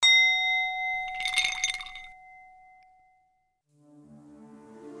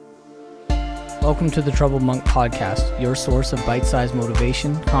Welcome to the Troubled Monk Podcast, your source of bite-sized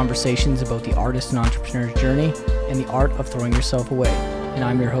motivation, conversations about the artist and entrepreneur's journey, and the art of throwing yourself away. And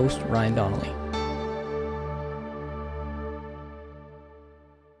I'm your host, Ryan Donnelly.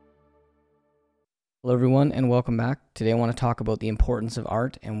 Hello everyone, and welcome back. Today I want to talk about the importance of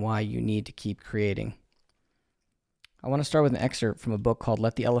art and why you need to keep creating. I want to start with an excerpt from a book called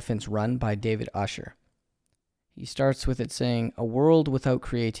Let the Elephants Run by David Usher. He starts with it saying, "A world without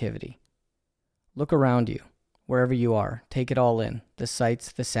creativity. Look around you, wherever you are. Take it all in, the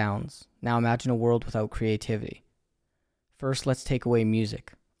sights, the sounds. Now imagine a world without creativity. First, let's take away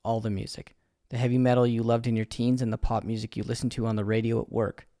music, all the music. The heavy metal you loved in your teens and the pop music you listened to on the radio at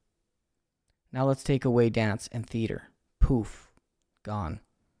work. Now let's take away dance and theater. Poof, gone.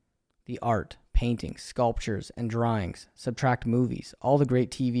 The art, paintings, sculptures, and drawings. Subtract movies, all the great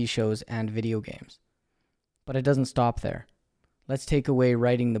TV shows and video games. But it doesn't stop there. Let's take away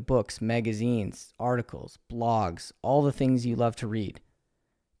writing the books, magazines, articles, blogs, all the things you love to read.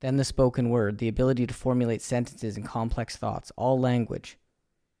 Then the spoken word, the ability to formulate sentences and complex thoughts, all language.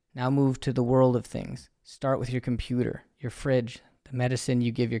 Now move to the world of things. Start with your computer, your fridge, the medicine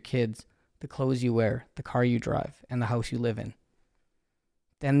you give your kids, the clothes you wear, the car you drive, and the house you live in.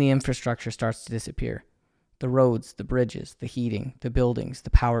 Then the infrastructure starts to disappear. The roads, the bridges, the heating, the buildings,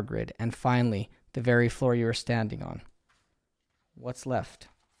 the power grid, and finally, the very floor you are standing on. What's left?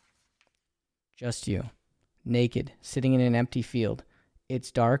 Just you, naked, sitting in an empty field. It's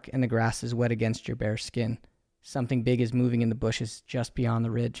dark and the grass is wet against your bare skin. Something big is moving in the bushes just beyond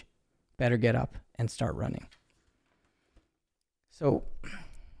the ridge. Better get up and start running." So,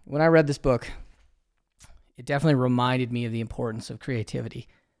 when I read this book, it definitely reminded me of the importance of creativity.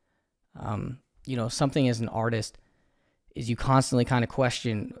 Something as an artist is you constantly kind of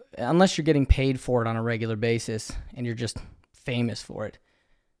question, unless you're getting paid for it on a regular basis and you're just famous for it.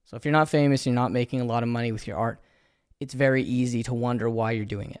 So if you're not famous, you're not making a lot of money with your art, it's very easy to wonder why you're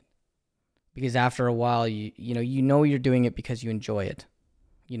doing it. Because after a while, you know you're doing it because you enjoy it.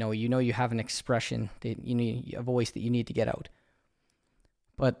 You know you have an expression, that a voice that you need to get out.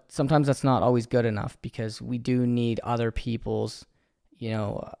 But sometimes that's not always good enough because we do need other people's,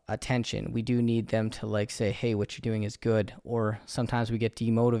 attention. We do need them to say, hey, what you're doing is good. Or sometimes we get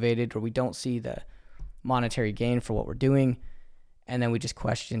demotivated or we don't see the monetary gain for what we're doing. And then we just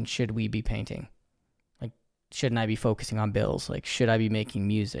question, should we be painting? Shouldn't I be focusing on bills? Should I be making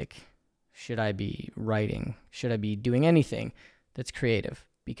music? Should I be writing? Should I be doing anything that's creative?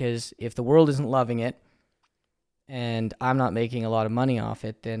 Because if the world isn't loving it and I'm not making a lot of money off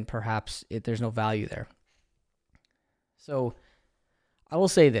it, then perhaps there's no value there. So I will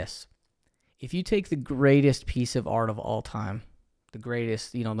say this. If you take the greatest piece of art of all time, the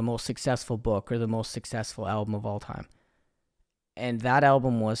greatest, the most successful book or the most successful album of all time, and that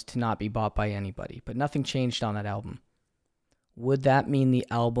album was to not be bought by anybody, but nothing changed on that album, would that mean the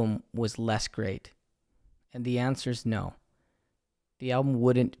album was less great? And the answer is no. The album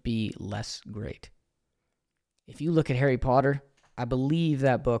wouldn't be less great. If you look at Harry Potter, I believe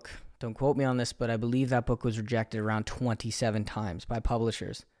that book, don't quote me on this, but I believe that book was rejected around 27 times by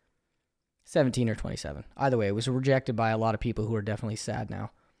publishers. 17 or 27. Either way, it was rejected by a lot of people who are definitely sad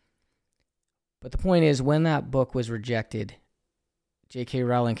now. But the point is, when that book was rejected, J.K.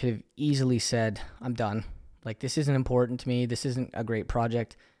 Rowling could have easily said, I'm done. This isn't important to me. This isn't a great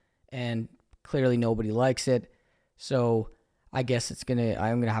project. And clearly nobody likes it. So I guess I'm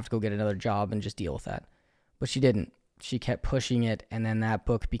going to have to go get another job and just deal with that. But she didn't. She kept pushing it. And then that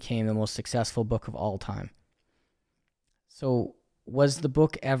book became the most successful book of all time. So was the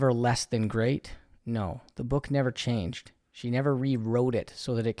book ever less than great? No. The book never changed. She never rewrote it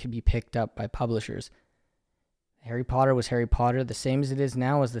so that it could be picked up by publishers. Harry Potter was Harry Potter. The same as it is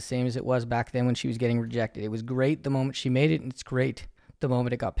now is the same as it was back then when she was getting rejected. It was great the moment she made it, and it's great the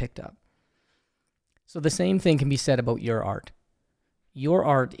moment it got picked up. So the same thing can be said about your art. Your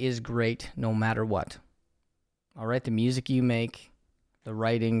art is great no matter what. All right, the music you make, the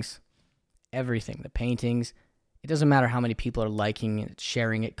writings, everything, the paintings. It doesn't matter how many people are liking it,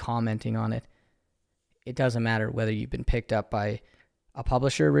 sharing it, commenting on it. It doesn't matter whether you've been picked up by a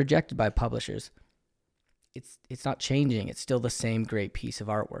publisher or rejected by publishers. It's not changing. It's still the same great piece of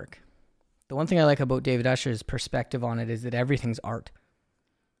artwork. The one thing I like about David Usher's perspective on it is that everything's art.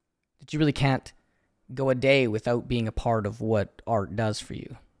 That you really can't go a day without being a part of what art does for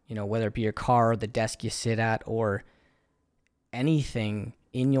you. Whether it be your car, the desk you sit at, or anything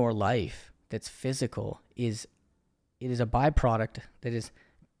in your life that's physical it is a byproduct it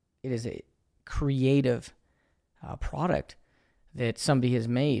is a creative product that somebody has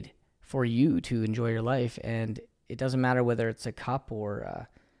made for you to enjoy your life. And it doesn't matter whether it's a cup or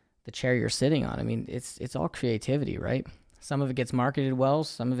the chair you're sitting on. I mean, it's all creativity, right? Some of it gets marketed well,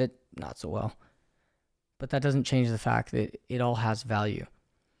 some of it not so well. But that doesn't change the fact that it all has value.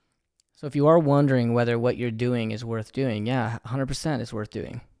 So if you are wondering whether what you're doing is worth doing, yeah, 100% is worth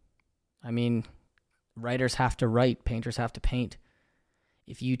doing. I mean, writers have to write, painters have to paint.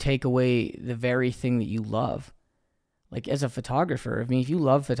 If you take away the very thing that you love, like as a photographer, I mean, if you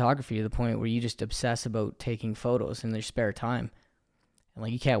love photography to the point where you just obsess about taking photos in your spare time, and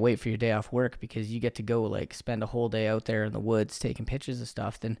like you can't wait for your day off work because you get to go like spend a whole day out there in the woods taking pictures of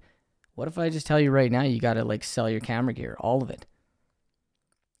stuff, then what if I just tell you right now you got to like sell your camera gear, all of it?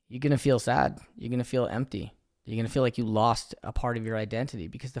 You're going to feel sad. You're going to feel empty. You're going to feel like you lost a part of your identity,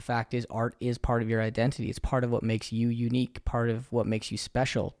 because the fact is art is part of your identity. It's part of what makes you unique, part of what makes you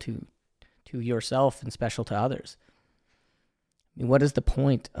special to yourself and special to others. I mean, what is the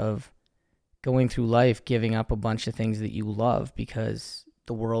point of going through life giving up a bunch of things that you love because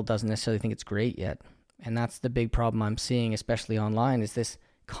the world doesn't necessarily think it's great yet? And that's the big problem I'm seeing, especially online, is this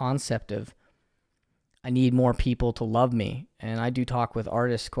concept of I need more people to love me. And I do talk with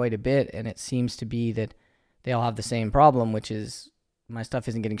artists quite a bit, and it seems to be that they all have the same problem, which is my stuff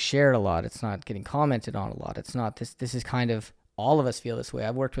isn't getting shared a lot. It's not getting commented on a lot. It's not this is kind of, all of us feel this way.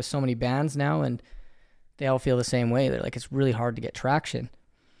 I've worked with so many bands now, and they all feel the same way. They're like, it's really hard to get traction.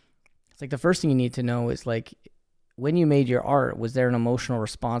 It's like the first thing you need to know is like, when you made your art, was there an emotional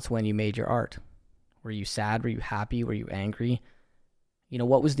response when you made your art? Were you sad? Were you happy? Were you angry? You know,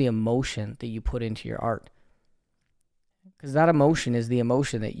 what was the emotion that you put into your art? Because that emotion is the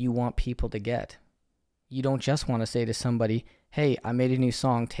emotion that you want people to get. You don't just want to say to somebody, hey, I made a new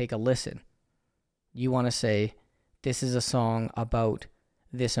song, take a listen. You want to say, this is a song about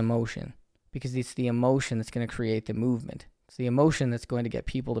this emotion, because it's the emotion that's going to create the movement. It's the emotion that's going to get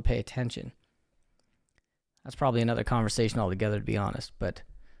people to pay attention. That's probably another conversation altogether, to be honest, but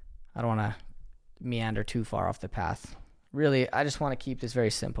I don't want to meander too far off the path. Really, I just want to keep this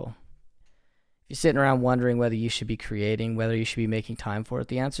very simple. If you're sitting around wondering whether you should be creating, whether you should be making time for it,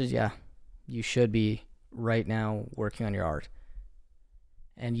 the answer is yeah. You should be right now working on your art.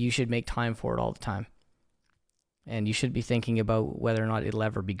 And you should make time for it all the time. And you should be thinking about whether or not it'll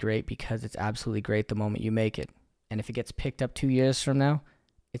ever be great, because it's absolutely great the moment you make it. And if it gets picked up 2 years from now,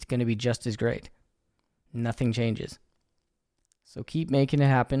 it's going to be just as great. Nothing changes. So keep making it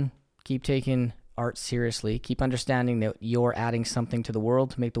happen. Keep taking art seriously. Keep understanding that you're adding something to the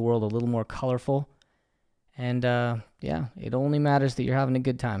world to make the world a little more colorful. And yeah, it only matters that you're having a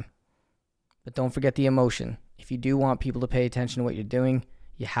good time. But don't forget the emotion. If you do want people to pay attention to what you're doing,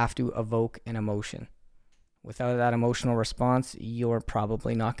 you have to evoke an emotion. Without that emotional response, you're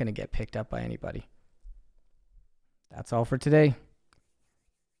probably not going to get picked up by anybody. That's all for today.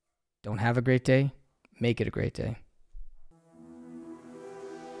 Don't have a great day. Make it a great day.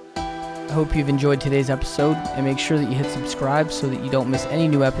 I hope you've enjoyed today's episode, and make sure that you hit subscribe so that you don't miss any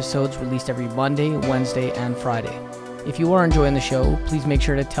new episodes released every Monday, Wednesday, and Friday. If you are enjoying the show, please make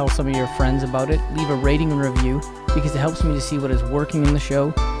sure to tell some of your friends about it. Leave a rating and review, because it helps me to see what is working in the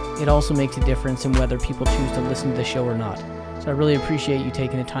show. It also makes a difference in whether people choose to listen to the show or not. So I really appreciate you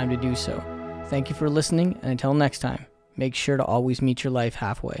taking the time to do so. Thank you for listening, and until next time, make sure to always meet your life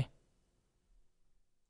halfway.